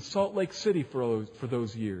church in Salt Lake City for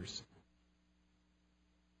those years.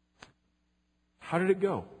 How did it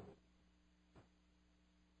go?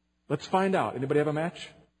 Let's find out. Anybody have a match?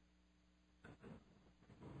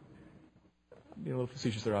 I'm being a little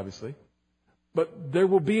facetious there, obviously. But there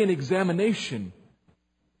will be an examination,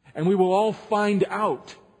 and we will all find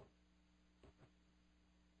out.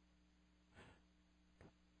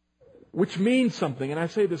 Which means something, and I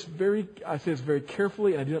say this very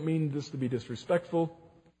carefully, and I do not mean this to be disrespectful.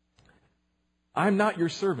 I'm not your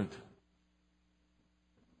servant.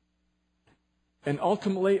 And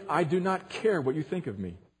ultimately, I do not care what you think of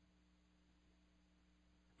me.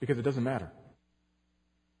 Because it doesn't matter.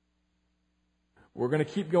 We're going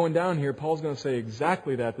to keep going down here. Paul's going to say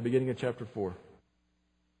exactly that at the beginning of chapter 4.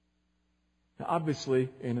 Now, obviously,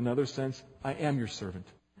 in another sense, I am your servant.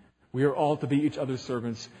 We are all to be each other's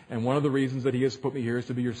servants, and one of the reasons that He has put me here is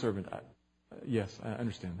to be your servant. Yes, I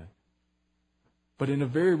understand that. But in a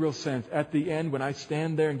very real sense, at the end, when I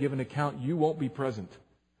stand there and give an account, you won't be present.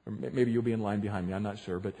 Or maybe you'll be in line behind me, I'm not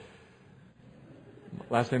sure. But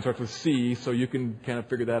last name starts with C, so you can kind of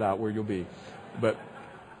figure that out where you'll be. But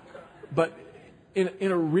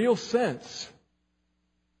in a real sense,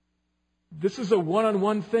 this is a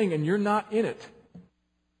one-on-one thing, and you're not in it.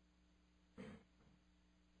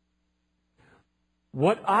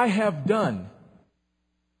 What I have done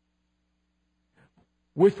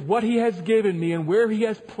with what He has given me and where He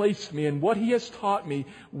has placed me and what He has taught me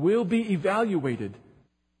will be evaluated.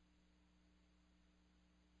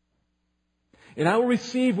 And I will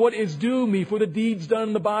receive what is due me for the deeds done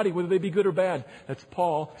in the body, whether they be good or bad. That's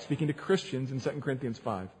Paul speaking to Christians in 2 Corinthians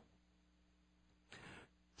 5.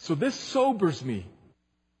 So this sobers me.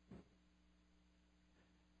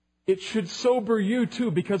 It should sober you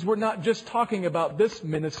too, because we're not just talking about this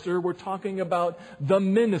minister, we're talking about the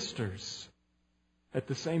ministers at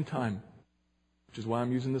the same time. Which is why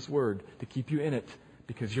I'm using this word, to keep you in it,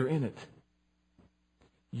 because you're in it.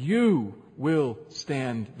 You will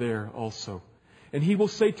stand there also. And He will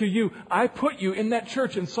say to you, I put you in that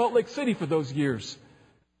church in Salt Lake City for those years.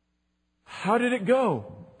 How did it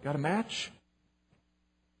go? Got a match?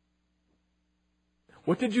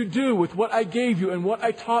 What did you do with what I gave you and what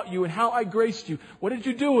I taught you and how I graced you? What did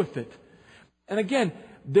you do with it? And again,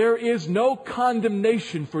 there is no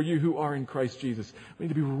condemnation for you who are in Christ Jesus. We need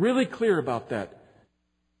to be really clear about that.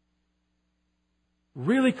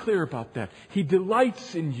 Really clear about that. He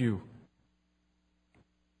delights in you.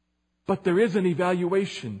 But there is an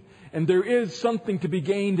evaluation, and there is something to be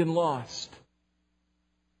gained and lost.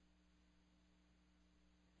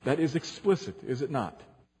 That is explicit, is it not?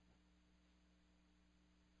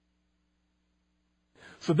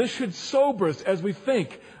 So this should sober us as we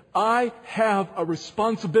think, I have a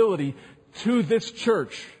responsibility to this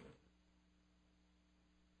church.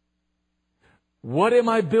 What am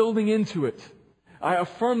I building into it? I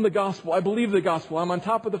affirm the gospel. I believe the gospel. I'm on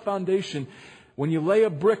top of the foundation. When you lay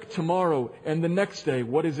a brick tomorrow and the next day,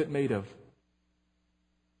 what is it made of?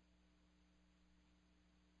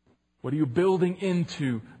 What are you building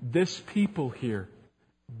into this people here?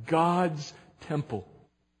 God's temple.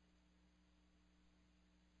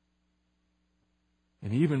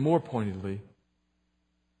 And even more pointedly,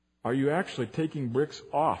 are you actually taking bricks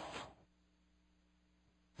off?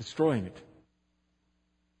 Destroying it?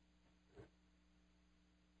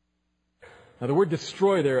 Now the word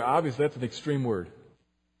destroy there, obviously that's an extreme word.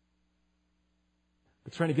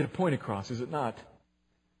 It's trying to get a point across, is it not?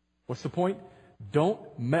 What's the point? Don't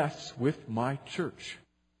mess with my church.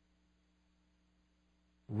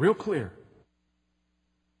 Real clear.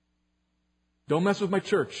 Don't mess with my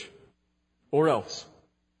church. Or else.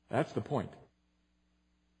 That's the point.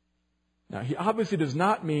 Now, he obviously does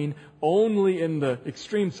not mean only in the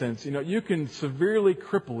extreme sense. You can severely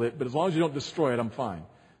cripple it, but as long as you don't destroy it, I'm fine.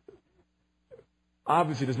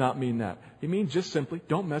 Obviously does not mean that. He means just simply,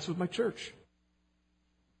 don't mess with my church.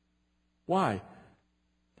 Why?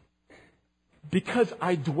 Because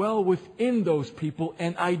I dwell within those people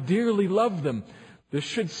and I dearly love them. This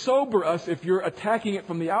should sober us if you're attacking it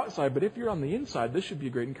from the outside, but if you're on the inside, this should be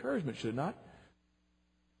a great encouragement, should it not?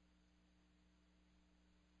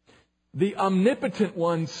 The omnipotent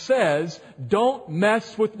one says, don't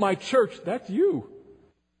mess with my church. That's you.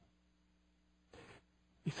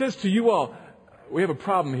 He says to you all, we have a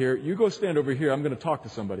problem here. You go stand over here. I'm going to talk to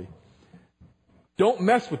somebody. Don't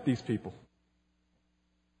mess with these people.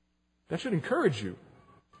 That should encourage you.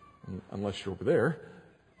 Unless you're over there.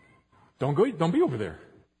 Don't be over there.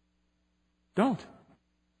 Don't.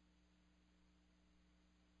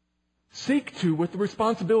 Seek to, with the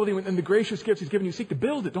responsibility and the gracious gifts He's given you, seek to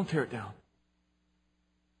build it. Don't tear it down.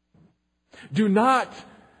 Do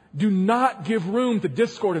not give room to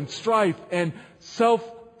discord and strife and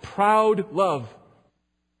self-proud love.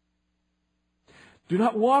 Do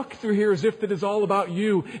not walk through here as if it is all about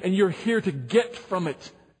you and you're here to get from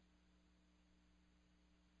it.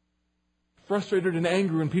 Frustrated and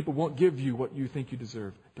angry when people won't give you what you think you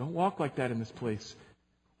deserve. Don't walk like that in this place.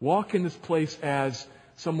 Walk in this place as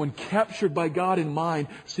someone captured by God in mind,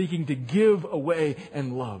 seeking to give away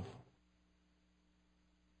and love.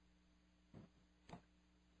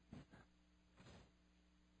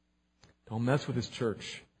 Don't mess with His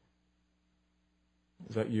church.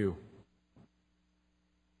 Is that you?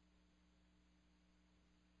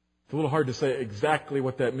 It's a little hard to say exactly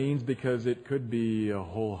what that means because it could be a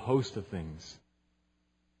whole host of things.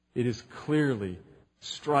 It is clearly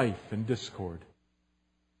strife and discord.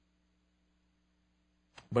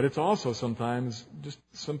 But it's also sometimes just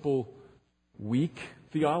simple, weak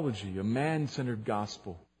theology, a man-centered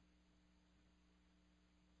gospel.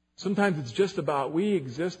 Sometimes it's just about we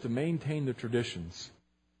exist to maintain the traditions.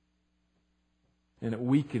 And it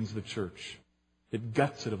weakens the church. It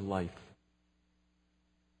guts it of life.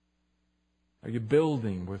 Are you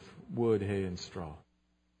building with wood, hay, and straw?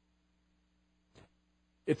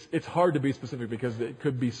 It's hard to be specific because it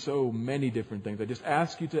could be so many different things. I just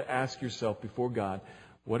ask you to ask yourself before God,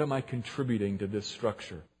 what am I contributing to this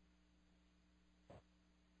structure?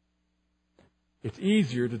 It's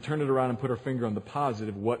easier to turn it around and put our finger on the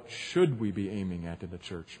positive. What should we be aiming at in the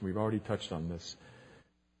church? We've already touched on this.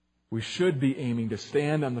 We should be aiming to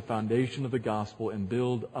stand on the foundation of the gospel and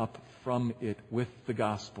build up from it with the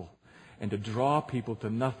gospel, and to draw people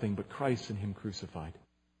to nothing but Christ and Him crucified.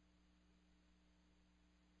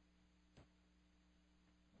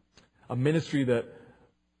 A ministry that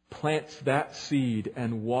plants that seed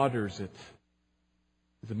and waters it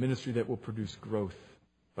is a ministry that will produce growth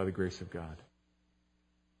by the grace of God.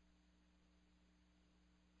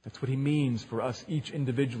 That's what He means for us each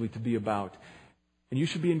individually to be about. And you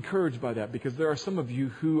should be encouraged by that because there are some of you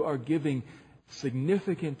who are giving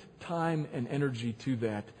significant time and energy to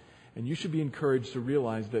that. And you should be encouraged to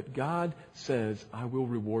realize that God says, I will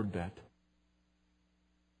reward that.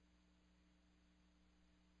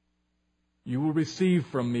 You will receive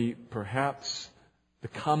from me perhaps the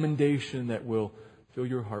commendation that will fill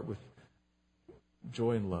your heart with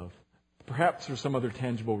joy and love. Perhaps there's some other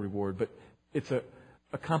tangible reward, but it's a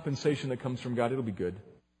compensation that comes from God. It'll be good.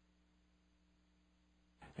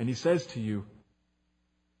 And He says to you,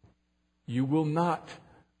 you will not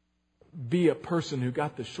be a person who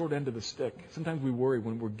got the short end of the stick. Sometimes we worry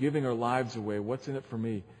when we're giving our lives away. What's in it for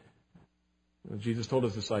me? Jesus told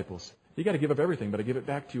His disciples, you got to give up everything, but I give it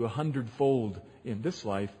back to you 100-fold in this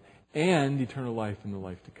life and eternal life in the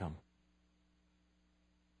life to come.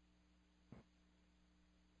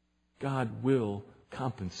 God will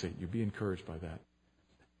compensate you. Be encouraged by that.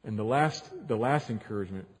 And the last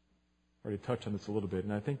encouragement, I already touched on this a little bit,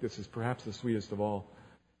 and I think this is perhaps the sweetest of all.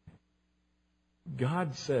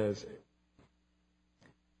 God says,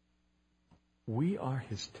 we are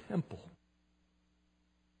His temple.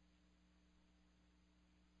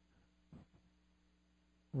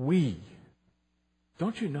 We.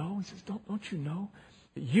 Don't you know? He says, don't you know?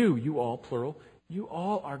 You all, plural, you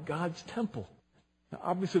all are God's temple. Now,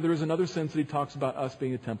 obviously, there is another sense that He talks about us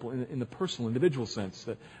being a temple in the personal, individual sense,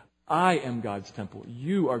 that I am God's temple.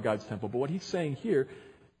 You are God's temple. But what He's saying here,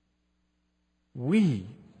 we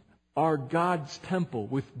are God's temple,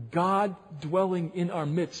 with God dwelling in our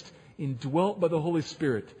midst, indwelt by the Holy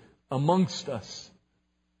Spirit amongst us.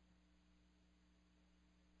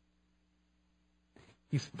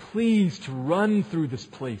 He's pleased to run through this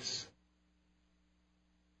place.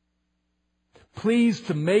 Pleased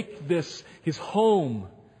to make this His home,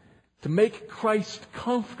 to make Christ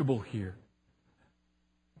comfortable here.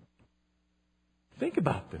 Think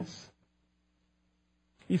about this.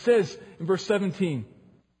 He says in verse 17,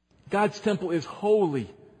 God's temple is holy.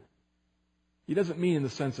 He doesn't mean in the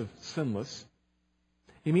sense of sinless.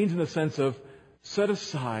 He means in the sense of set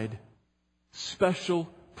aside, special,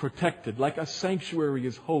 protected, like a sanctuary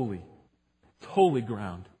is holy. It's holy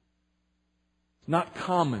ground. It's not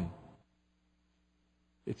common.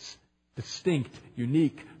 It's distinct,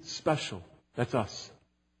 unique, special. That's us.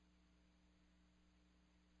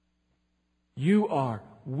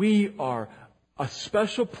 We are a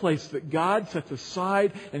special place that God sets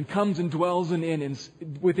aside and comes and dwells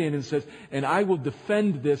within and says, and I will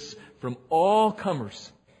defend this from all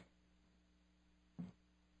comers.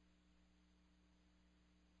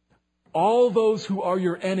 All those who are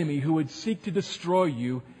your enemy, who would seek to destroy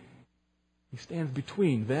you, He stands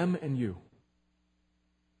between them and you.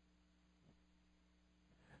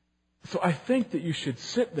 So I think that you should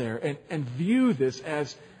sit there and view this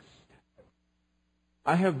as,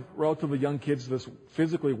 I have relatively young kids. This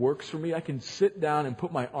physically works for me. I can sit down and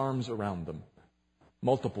put my arms around them.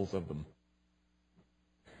 Multiples of them.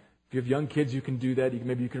 If you have young kids, you can do that.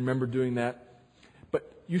 Maybe you can remember doing that.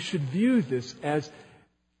 But you should view this as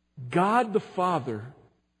God the Father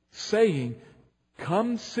saying,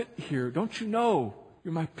 come sit here. Don't you know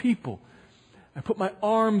you're my people? I put my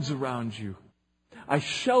arms around you. I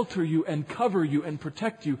shelter you and cover you and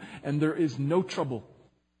protect you, and there is no trouble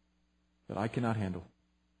that I cannot handle.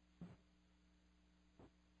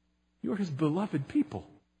 You are His beloved people.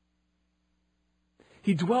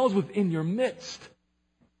 He dwells within your midst.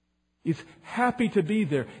 He's happy to be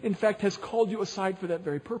there. In fact, has called you aside for that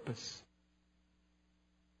very purpose.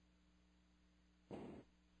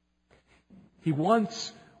 He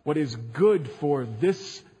wants what is good for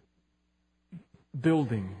this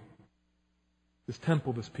building, this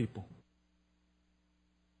temple, this people.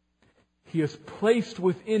 He has placed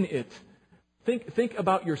within it. Think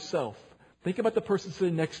about yourself. Think about the person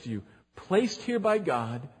sitting next to you. Placed here by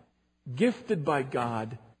God, gifted by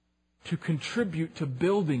God to contribute to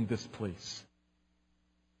building this place.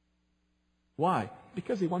 Why?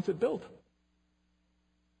 Because He wants it built.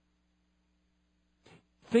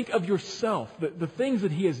 Think of yourself, the things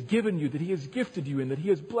that He has given you, that He has gifted you in, that He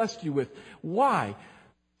has blessed you with. Why?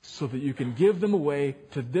 So that you can give them away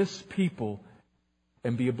to this people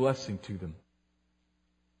and be a blessing to them.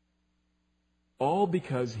 All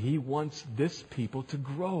because He wants this people to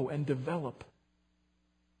grow and develop.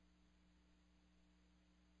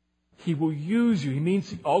 He will use you. He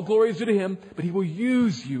means all glory is due to Him, but He will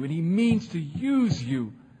use you, and He means to use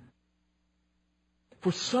you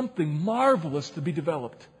for something marvelous to be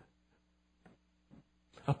developed.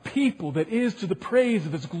 A people that is to the praise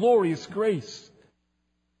of His glorious grace.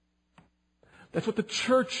 That's what the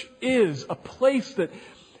church is, a place that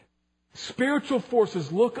spiritual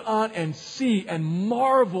forces look on and see and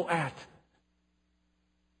marvel at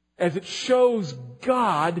as it shows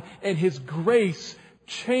God and His grace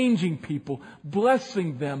changing people,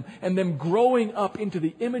 blessing them, and them growing up into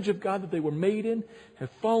the image of God that they were made in, have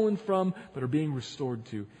fallen from, but are being restored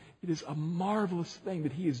to. It is a marvelous thing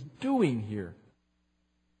that He is doing here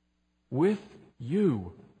with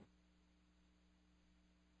you.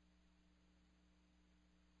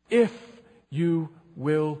 If you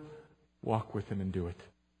will walk with Him and do it.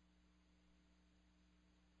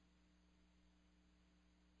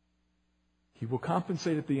 He will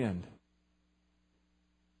compensate at the end.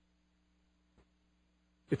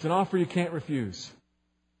 It's an offer you can't refuse.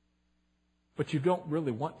 But you don't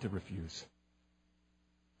really want to refuse.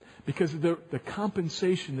 Because the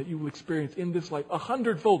compensation that you will experience in this life,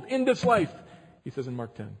 100-fold in this life, He says in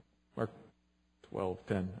Mark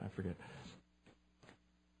 12:10, I forget.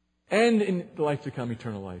 And in the life to come,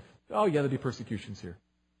 eternal life. Oh yeah, there'll be persecutions here.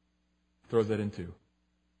 Throws that in too.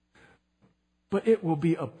 But it will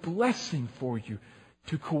be a blessing for you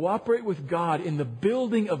to cooperate with God in the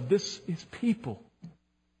building of His people.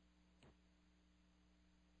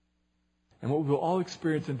 And what we will all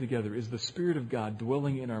experience in together is the Spirit of God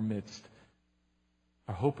dwelling in our midst,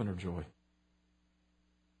 our hope and our joy.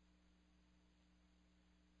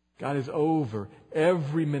 God is over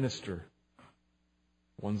every minister,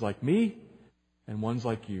 ones like me and ones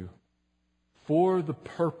like you, for the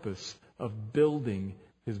purpose of building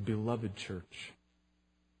His beloved church.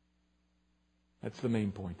 That's the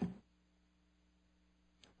main point.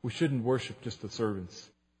 We shouldn't worship just the servants.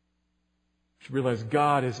 We should realize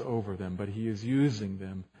God is over them, but He is using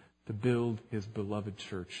them to build His beloved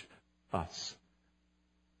church, us.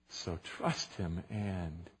 So trust Him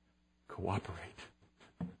and cooperate.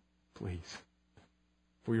 Please.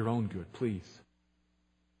 For your own good, please.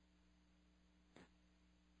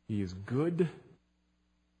 He is good.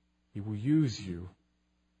 He will use you,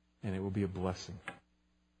 and it will be a blessing.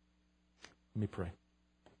 Let me pray.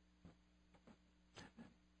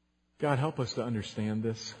 God, help us to understand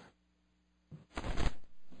this.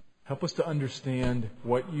 Help us to understand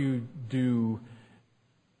what you do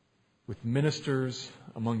with ministers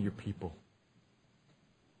among your people.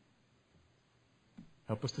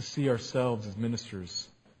 Help us to see ourselves as ministers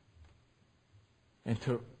and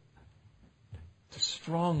to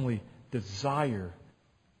strongly desire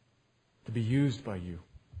to be used by you,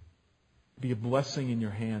 to be a blessing in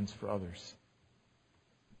your hands for others.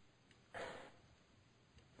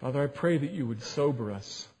 Father, I pray that you would sober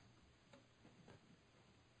us,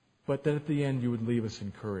 but that at the end you would leave us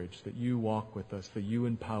encouraged, that you walk with us, that you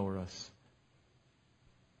empower us,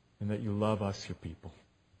 and that you love us, your people,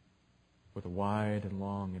 with a wide and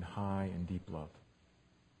long and high and deep love.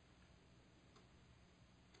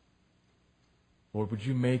 Lord, would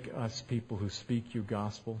you make us people who speak your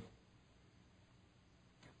gospel?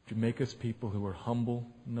 Would you make us people who are humble,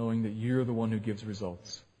 knowing that you're the one who gives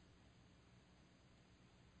results?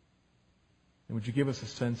 And would you give us a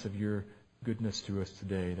sense of your goodness to us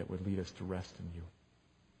today that would lead us to rest in you?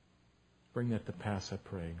 Bring that to pass, I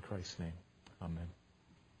pray, in Christ's name. Amen.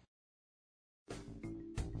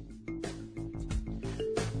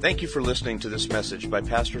 Thank you for listening to this message by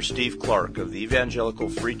Pastor Steve Clark of the Evangelical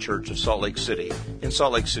Free Church of Salt Lake City in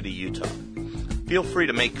Salt Lake City, Utah. Feel free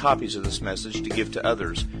to make copies of this message to give to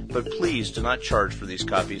others, but please do not charge for these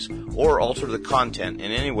copies or alter the content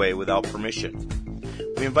in any way without permission.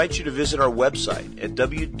 We invite you to visit our website at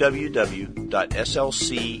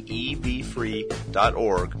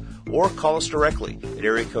www.slcevfree.org or call us directly at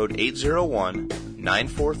area code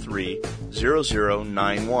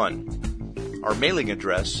 801-943-0091. Our mailing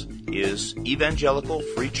address is Evangelical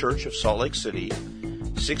Free Church of Salt Lake City,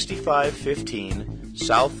 6515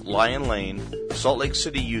 South Lion Lane, Salt Lake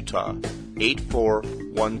City, Utah,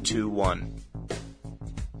 84121.